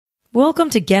Welcome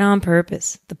to Get On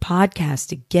Purpose, the podcast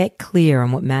to get clear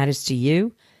on what matters to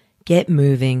you, get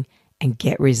moving, and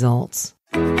get results.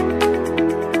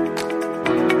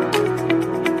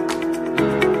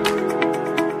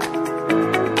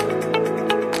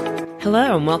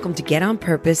 Hello, and welcome to Get On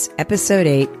Purpose, Episode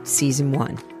 8, Season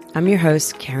 1. I'm your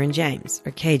host, Karen James,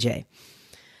 or KJ.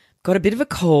 Got a bit of a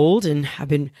cold, and I've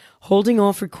been holding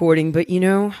off recording, but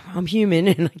I'm human,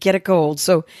 and I get a cold,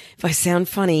 so if I sound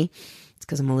funny, it's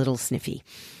because I'm a little sniffy.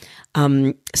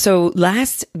 So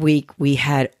last week we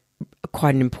had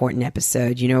quite an important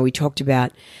episode. We talked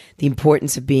about the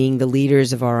importance of being the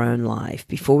leaders of our own life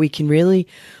before we can really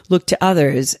look to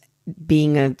others,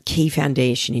 being a key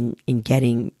foundation in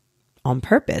getting on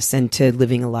purpose and to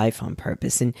living a life on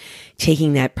purpose and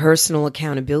taking that personal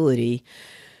accountability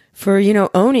for,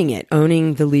 owning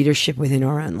the leadership within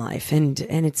our own life. And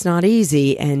it's not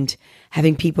easy, and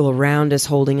having people around us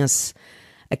holding us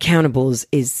accountable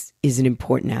is an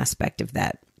important aspect of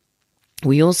that.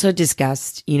 We also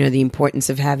discussed, the importance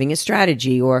of having a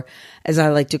strategy, or as I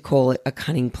like to call it, a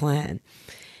cunning plan.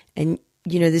 And,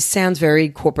 this sounds very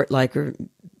corporate-like, or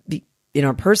in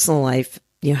our personal life,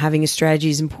 having a strategy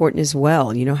is important as well.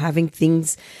 Having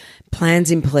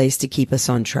plans in place to keep us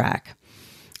on track.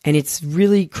 And it's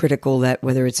really critical that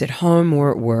whether it's at home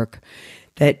or at work,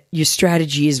 that your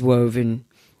strategy is woven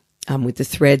with the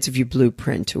threads of your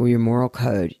blueprint or your moral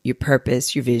code, your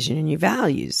purpose, your vision, and your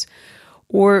values.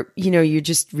 Or, you're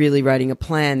just really writing a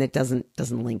plan that doesn't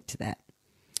link to that.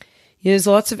 There's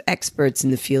lots of experts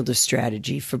in the field of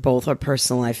strategy for both our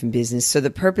personal life and business. So the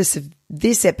purpose of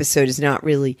this episode is not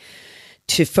really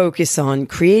to focus on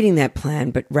creating that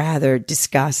plan, but rather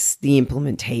discuss the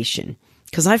implementation.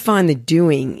 Because I find the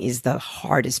doing is the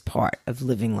hardest part of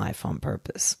living life on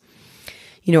purpose.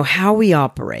 How we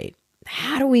operate.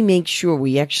 How do we make sure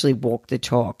we actually walk the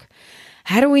talk?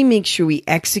 How do we make sure we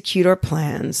execute our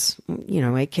plans,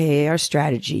 aka our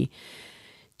strategy,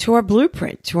 to our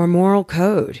blueprint, to our moral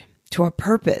code, to our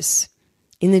purpose,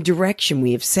 in the direction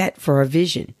we have set for our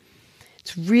vision?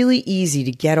 It's really easy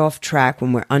to get off track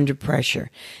when we're under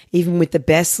pressure, even with the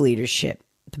best leadership,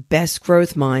 the best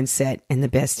growth mindset, and the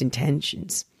best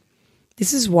intentions.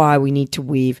 This is why we need to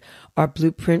weave our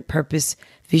blueprint, purpose,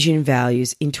 vision, and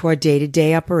values into our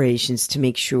day-to-day operations to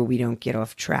make sure we don't get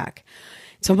off track.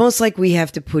 It's almost like we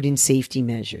have to put in safety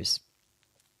measures.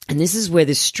 And this is where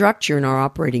the structure in our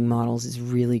operating models is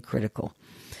really critical.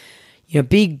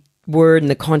 Big word in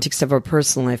the context of our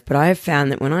personal life, but I have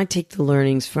found that when I take the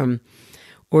learnings from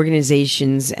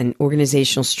organizations and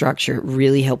organizational structure, it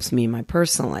really helps me in my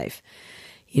personal life.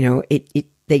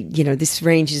 This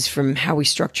ranges from how we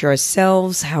structure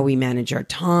ourselves, how we manage our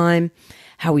time,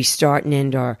 how we start and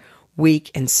end our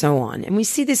week, and so on. And we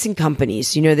see this in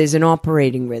companies. There's an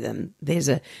operating rhythm. There's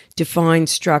a defined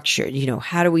structure.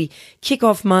 How do we kick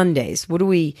off Mondays? What do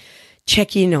we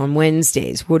check in on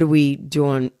Wednesdays? What do we do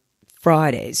on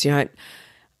Fridays? I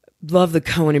love the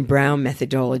Cohen and Brown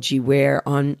methodology, where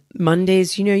on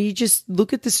Mondays, you just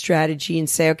look at the strategy and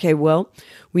say, okay, well,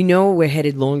 we know we're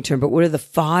headed long term, but what are the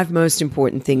 5 most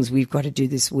important things we've got to do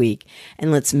this week?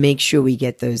 And let's make sure we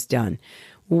get those done.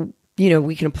 Well,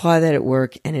 we can apply that at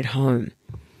work and at home.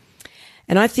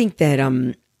 And I think that,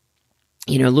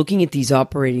 looking at these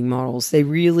operating models, they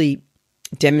really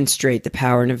demonstrate the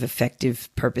power of effective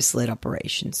purpose-led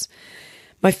operations.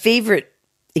 My favorite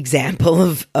example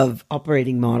of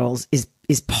operating models is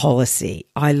policy.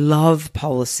 I love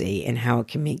policy and how it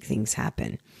can make things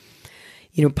happen.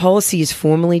 Policy is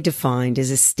formally defined as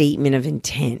a statement of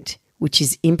intent, which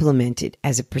is implemented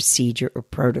as a procedure or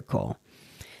protocol.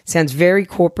 Sounds very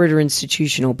corporate or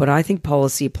institutional, but I think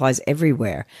policy applies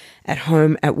everywhere, at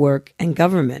home, at work, and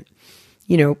government.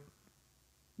 A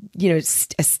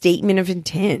statement of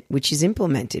intent, which is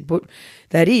implemented. But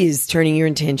that is turning your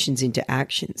intentions into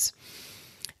actions.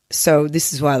 So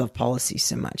this is why I love policy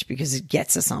so much, because it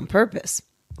gets us on purpose.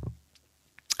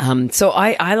 So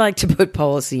I like to put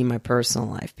policy in my personal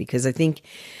life, because I think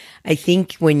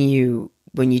when you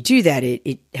do that,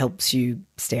 it helps you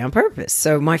stay on purpose.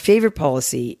 So my favorite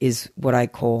policy is what I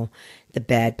call the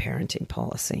bad parenting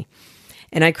policy.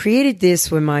 And I created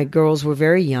this when my girls were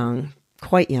very young,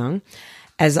 quite young,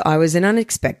 as I was an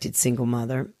unexpected single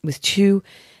mother with 2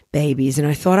 babies. And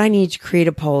I thought I needed to create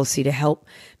a policy to help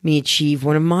me achieve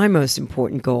one of my most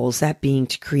important goals, that being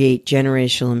to create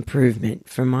generational improvement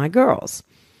for my girls.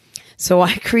 So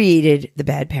I created the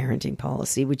bad parenting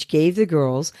policy, which gave the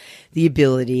girls the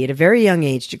ability at a very young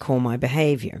age to call my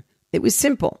behavior. It was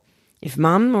simple. If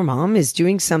mom is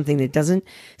doing something that doesn't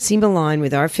seem aligned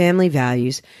with our family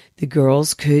values, the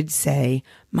girls could say,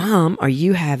 "Mom, are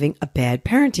you having a bad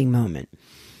parenting moment?"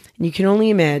 And you can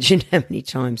only imagine how many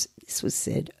times This was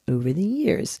said over the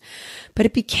years. But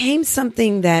it became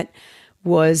something that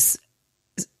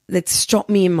stopped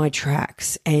me in my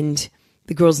tracks. And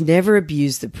the girls never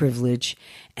abused the privilege,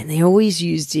 and they always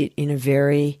used it in a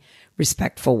very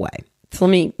respectful way. So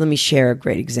let me share a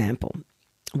great example.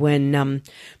 When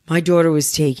my daughter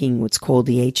was taking what's called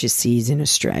the HSCs in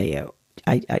Australia,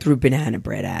 I threw banana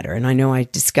bread at her. And I know I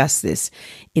discussed this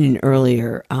in an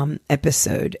earlier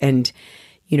episode. And,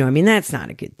 that's not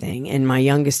a good thing. And my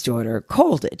youngest daughter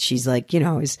called it. She's like,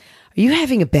 are you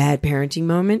having a bad parenting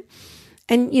moment?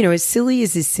 And, as silly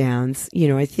as this sounds,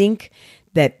 I think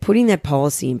that putting that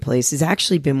policy in place has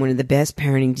actually been one of the best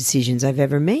parenting decisions I've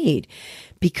ever made,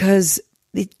 because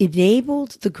it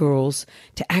enabled the girls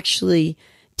to actually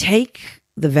take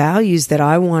the values that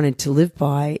I wanted to live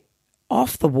by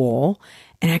off the wall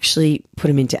and actually put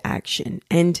them into action.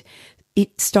 And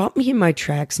it stopped me in my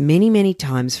tracks many, many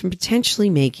times from potentially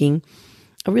making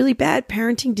a really bad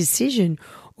parenting decision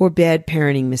or bad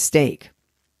parenting mistake.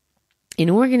 In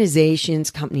organizations,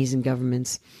 companies, and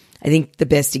governments, I think the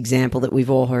best example that we've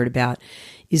all heard about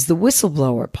is the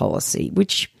whistleblower policy,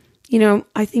 which,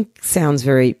 I think sounds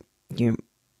very,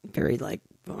 very like,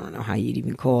 I don't know how you'd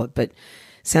even call it, but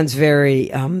sounds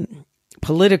very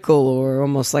political or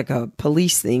almost like a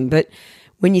police thing. But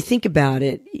when you think about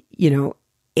it,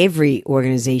 every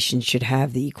organization should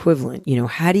have the equivalent.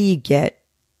 How do you get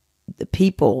the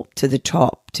people to the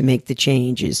top to make the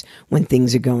changes when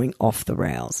things are going off the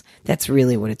rails? That's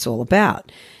really what it's all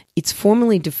about. It's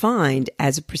formally defined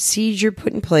as a procedure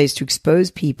put in place to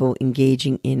expose people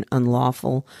engaging in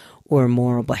unlawful or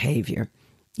immoral behavior.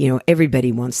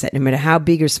 Everybody wants that. No matter how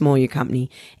big or small your company,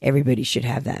 everybody should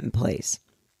have that in place.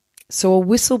 So a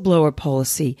whistleblower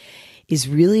policy is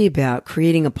really about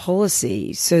creating a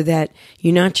policy so that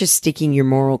you're not just sticking your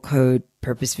moral code,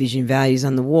 purpose, vision, values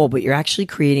on the wall, but you're actually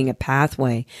creating a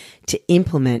pathway to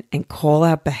implement and call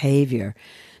out behavior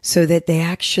so that they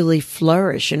actually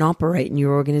flourish and operate in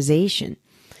your organization.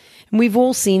 And we've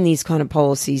all seen these kind of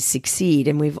policies succeed,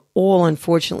 and we've all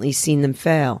unfortunately seen them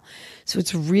fail. So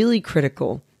it's really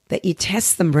critical that you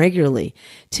test them regularly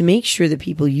to make sure that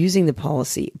people using the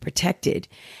policy are protected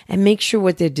and make sure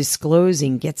what they're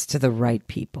disclosing gets to the right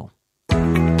people.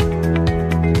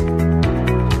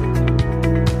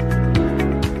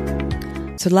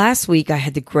 So last week, I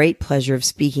had the great pleasure of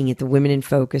speaking at the Women in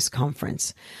Focus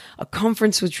conference, a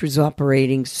conference which was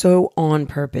operating so on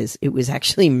purpose, it was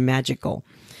actually magical.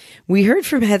 We heard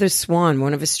from Heather Swan,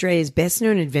 one of Australia's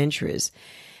best-known adventurers.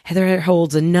 Heather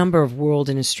holds a number of world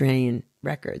and Australian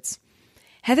records.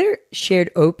 Heather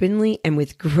shared openly and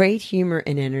with great humor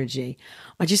and energy.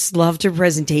 I just loved her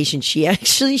presentation. She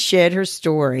actually shared her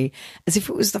story as if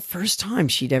it was the first time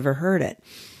she'd ever heard it.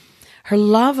 Her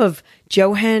love of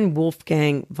Johann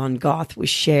Wolfgang von Goethe was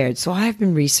shared, so I've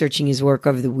been researching his work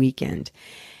over the weekend.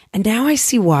 And now I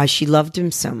see why she loved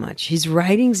him so much. His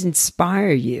writings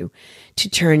inspire you to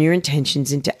turn your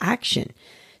intentions into action,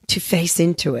 to face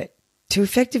into it, to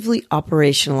effectively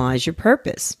operationalize your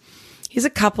purpose. Here's a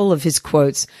couple of his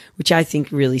quotes, which I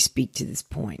think really speak to this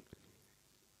point.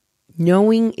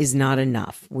 Knowing is not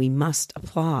enough. We must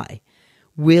apply.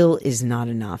 Will is not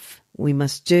enough. We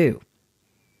must do.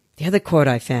 The other quote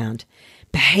I found,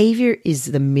 behavior is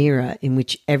the mirror in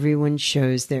which everyone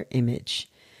shows their image.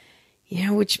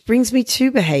 Which brings me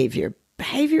to behavior.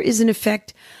 Behavior is, in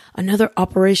effect, another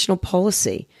operational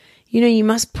policy. You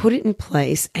must put it in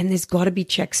place, and there's got to be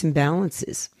checks and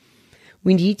balances.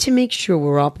 We need to make sure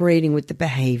we're operating with the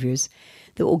behaviors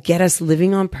that will get us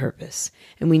living on purpose,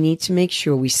 and we need to make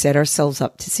sure we set ourselves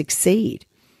up to succeed.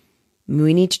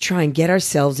 We need to try and get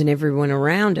ourselves and everyone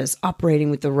around us operating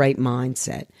with the right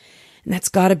mindset. And that's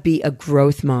got to be a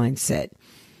growth mindset.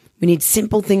 We need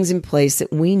simple things in place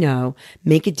that we know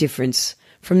make a difference,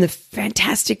 from the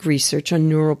fantastic research on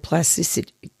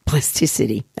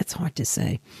neuroplasticity. That's hard to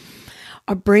say.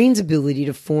 Our brain's ability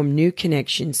to form new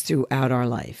connections throughout our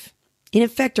life. In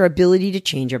effect, our ability to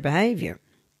change our behavior.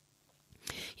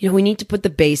 We need to put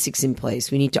the basics in place.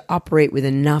 We need to operate with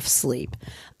enough sleep,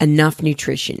 enough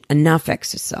nutrition, enough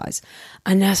exercise,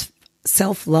 enough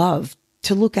self-love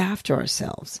to look after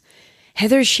ourselves.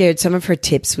 Heather shared some of her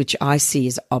tips, which I see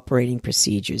as operating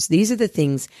procedures. These are the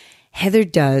things Heather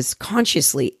does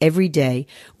consciously every day,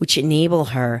 which enable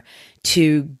her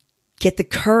to get the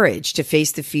courage to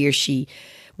face the fear she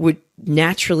would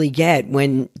naturally get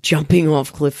when jumping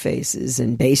off cliff faces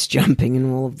and base jumping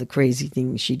and all of the crazy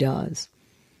things she does.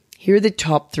 Here are the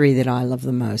top 3 that I love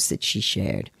the most that she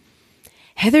shared.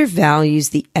 Heather values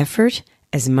the effort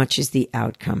as much as the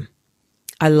outcome.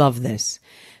 I love this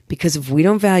because if we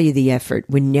don't value the effort,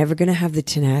 we're never going to have the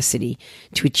tenacity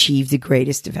to achieve the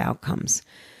greatest of outcomes.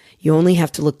 You only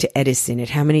have to look to Edison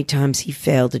at how many times he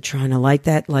failed at trying to light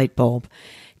that light bulb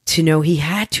to know he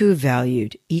had to have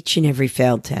valued each and every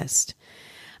failed test.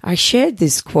 I shared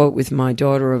this quote with my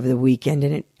daughter over the weekend,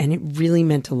 and it really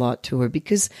meant a lot to her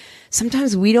because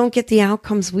sometimes we don't get the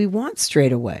outcomes we want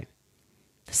straight away.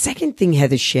 The second thing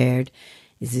Heather shared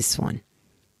is this one.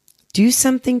 Do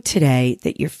something today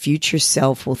that your future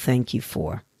self will thank you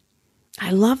for.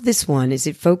 I love this one as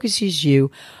it focuses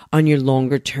you on your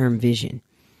longer term vision.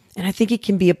 And I think it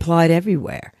can be applied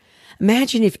everywhere.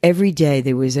 Imagine if every day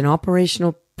there was an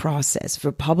operational process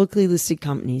for publicly listed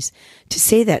companies to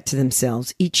say that to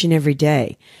themselves each and every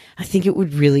day. I think it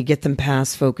would really get them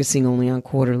past focusing only on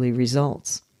quarterly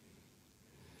results.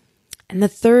 And the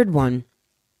third one,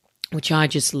 which I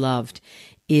just loved,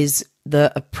 is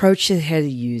the approach that Heather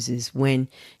uses when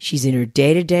she's in her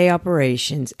day-to-day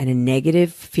operations and a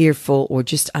negative, fearful, or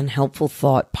just unhelpful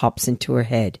thought pops into her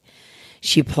head.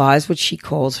 She applies what she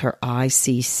calls her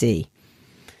ICC.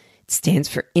 It stands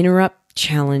for interrupt,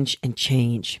 challenge, and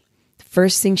change. The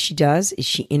first thing she does is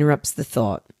she interrupts the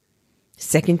thought. The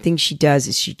second thing she does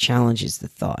is she challenges the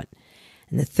thought.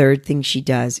 And the third thing she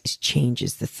does is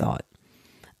changes the thought.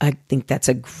 I think that's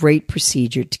a great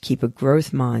procedure to keep a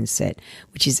growth mindset,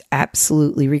 which is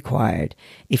absolutely required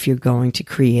if you're going to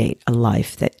create a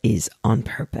life that is on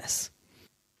purpose.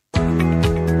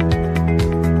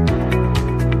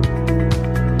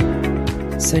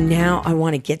 So now I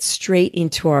want to get straight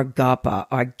into our GOPA,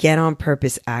 our Get On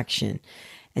Purpose action,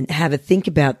 and have a think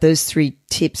about those 3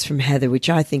 tips from Heather, which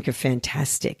I think are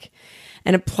fantastic,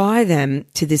 and apply them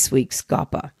to this week's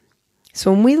GOPA.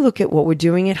 So when we look at what we're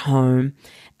doing at home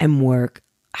and work,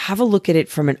 have a look at it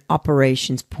from an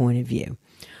operations point of view.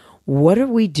 What are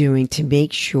we doing to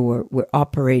make sure we're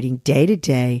operating day to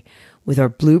day with our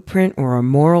blueprint or our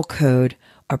moral code,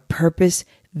 our purpose,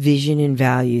 vision, and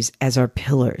values as our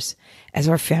pillars, as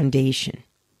our foundation?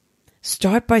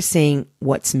 Start by saying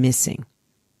what's missing.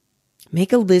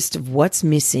 Make a list of what's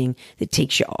missing that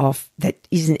takes you off, that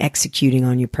isn't executing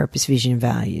on your purpose, vision, and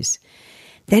values.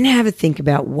 Then have a think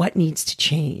about what needs to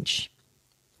change.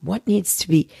 What needs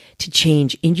to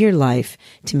change in your life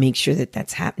to make sure that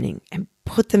that's happening, and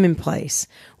put them in place,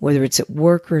 whether it's at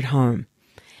work or at home.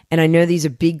 And I know these are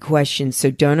big questions, so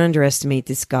don't underestimate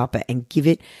this GOPA and give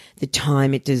it the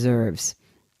time it deserves.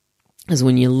 Because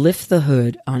when you lift the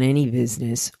hood on any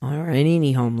business or in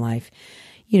any home life,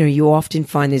 you often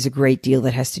find there's a great deal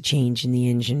that has to change in the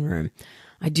engine room.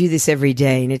 I do this every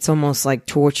day, and it's almost like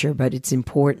torture, but it's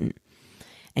important.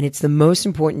 And it's the most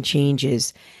important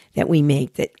changes that we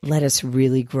make that let us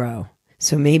really grow.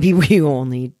 So maybe we all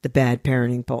need the bad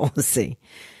parenting policy.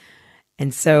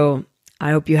 And so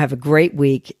I hope you have a great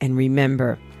week, and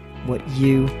remember, what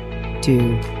you do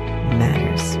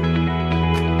matters.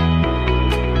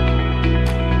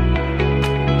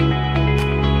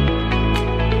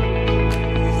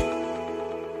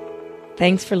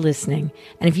 Thanks for listening.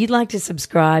 And if you'd like to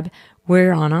subscribe,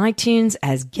 we're on iTunes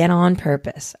as Get On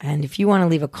Purpose. And if you want to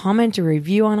leave a comment or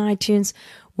review on iTunes,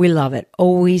 we love it.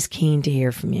 Always keen to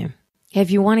hear from you.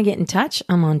 If you want to get in touch,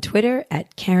 I'm on Twitter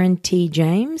at Karen T.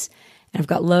 James. And I've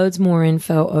got loads more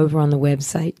info over on the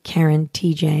website,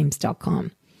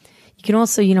 KarenTJames.com. You can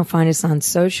also, find us on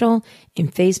social, in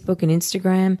Facebook and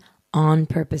Instagram, on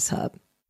Purpose Hub.